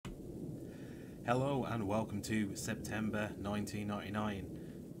Hello and welcome to September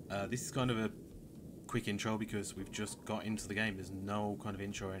 1999. This is kind of a quick intro because we've just got into the game. There's no kind of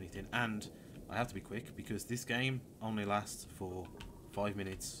intro or anything, and I have to be quick because this game only lasts for 5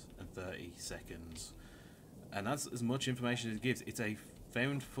 minutes and 30 seconds, and that's as much information as it gives. It's a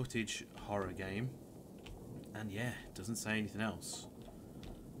found footage horror game, and yeah, it doesn't say anything else.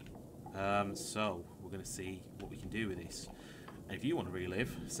 So we're going to see what we can do with this. And if you want to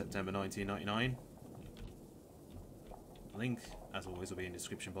relive September 1999, the link, as always, will be in the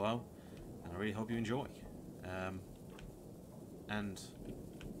description below. And I really hope you enjoy. And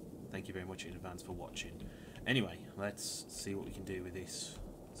thank you very much in advance for watching. Anyway, let's see what we can do with this.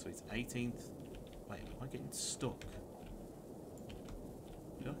 So it's 18th. Wait, am I getting stuck?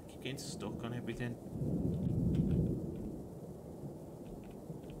 Do I keep getting stuck on everything?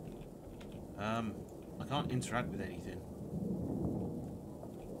 I can't interact with anything.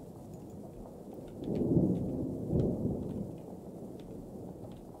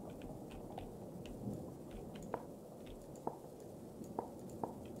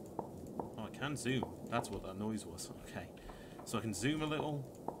 Oh, I can zoom. That's what that noise was. Okay. So I can zoom a little.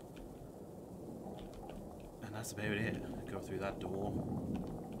 And that's about it. Go through that door.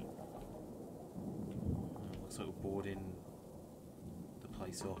 Looks like we're boarding the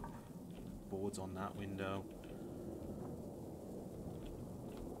place up. Boards on that window.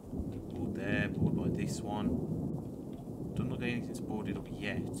 Board there, board by this one. Doesn't look like anything's boarded up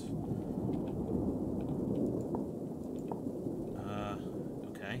yet.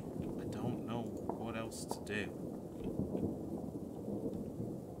 Okay. I don't know what else to do.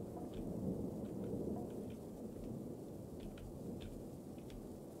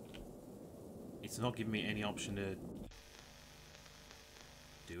 It's not giving me any option to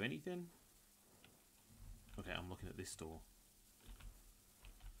do anything. Okay, I'm looking at this door.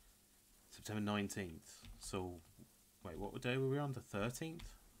 September 19th. So, wait, what day were we on? The 13th?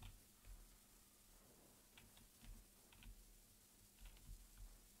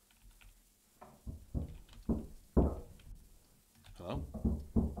 Hello?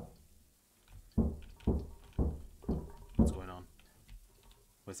 What's going on?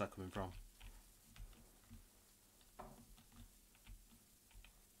 Where's that coming from?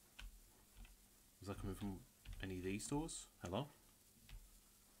 Was that coming from any of these doors? Hello?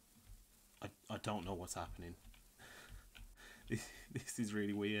 I don't know what's happening. This is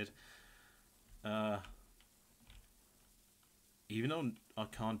really weird. Even though I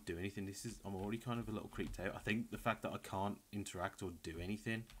can't do anything, I'm already kind of a little creeped out. I think the fact that I can't interact or do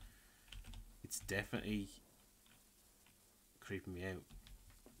anything, it's definitely creeping me out.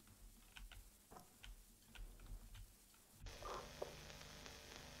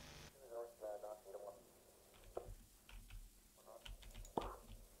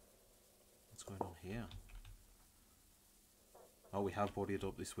 What's going on here? Oh, we have boarded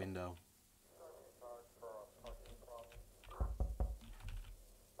up this window.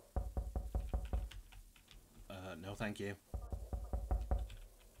 No thank you.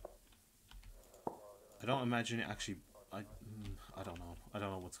 I don't imagine it actually... I don't know. I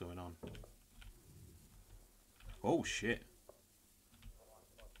don't know what's going on. Oh shit.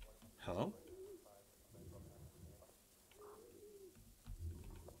 Hello?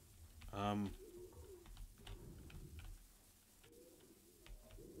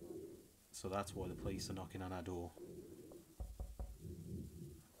 So that's why the police are knocking on our door.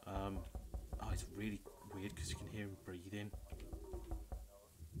 Oh, it's really weird because you can hear him breathing.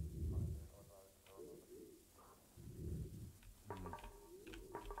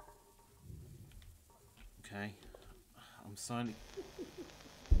 Okay. I'm signing.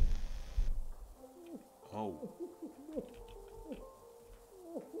 Oh.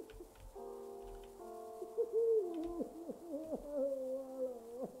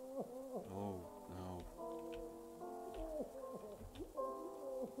 Oh, no.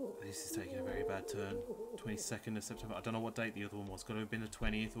 This is taking a very bad turn. 22nd of September. I don't know what date the other one was. Could have been the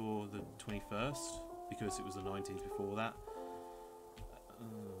 20th or the 21st, because it was the 19th before that.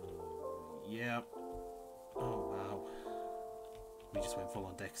 Yeah. Oh, wow. We just went full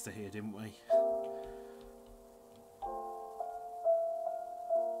on Dexter here, didn't we?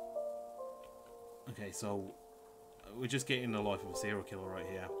 Okay, so we're just getting the life of a serial killer right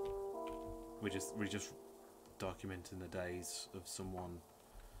here. We're just documenting the days of someone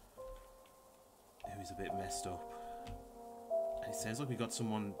who's a bit messed up. And it sounds like we got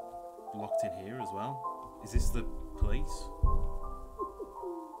someone locked in here as well. Is this the police?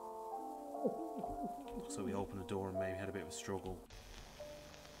 So we opened the door and maybe had a bit of a struggle.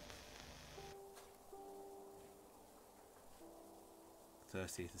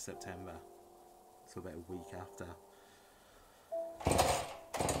 30th of September. so about a week after.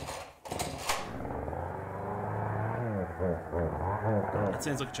 That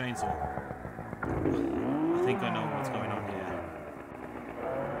sounds like a chainsaw. I think I know what's going on here.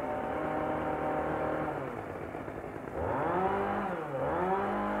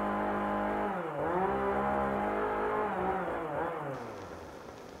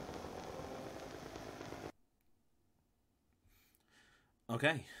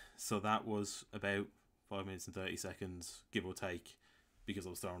 Okay, so that was about 5 minutes and 30 seconds, give or take, because I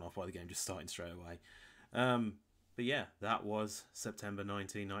was thrown off by the game just starting straight away. But yeah, that was September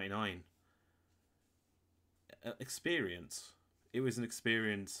 1999. Experience. It was an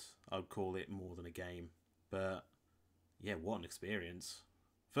experience, I would call it more than a game. But yeah, what an experience.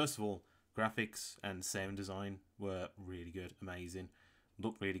 First of all, graphics and sound design were really good, amazing.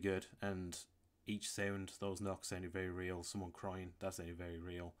 Looked really good, and each sound, those knocks sounded very real. Someone crying, that sounded very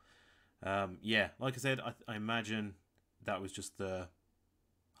real. Yeah, like I said, I imagine that was just the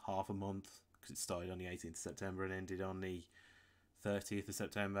half a month, because it started on the 18th of September and ended on the 30th of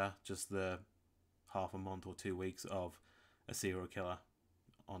September. Just the half a month or 2 weeks of a serial killer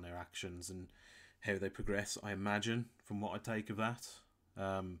on their actions and how they progress, I imagine, from what I take of that.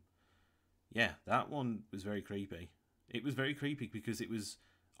 Yeah, that one was very creepy. It was very creepy because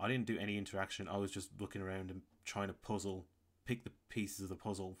I didn't do any interaction. I was just looking around and trying to pick the pieces of the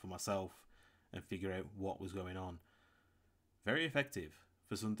puzzle for myself and figure out what was going on. Very effective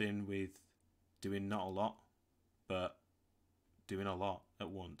for something with doing not a lot, but doing a lot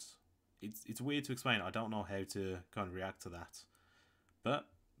at once. It's weird to explain. I don't know how to kind of react to that, but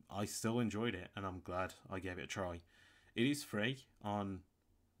I still enjoyed it, and I'm glad I gave it a try. It is free on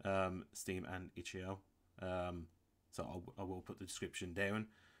Steam and itch.io, so I will put the description down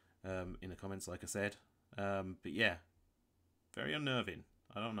in the comments, like I said. But yeah, very unnerving.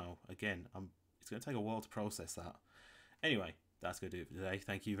 I don't know. Again, it's going to take a while to process that. Anyway, that's going to do it for today.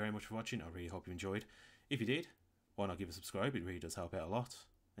 Thank you very much for watching. I really hope you enjoyed. If you did, why not give a subscribe? It really does help out a lot.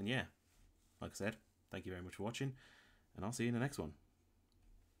 And yeah, like I said, thank you very much for watching, and I'll see you in the next one.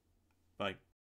 Bye.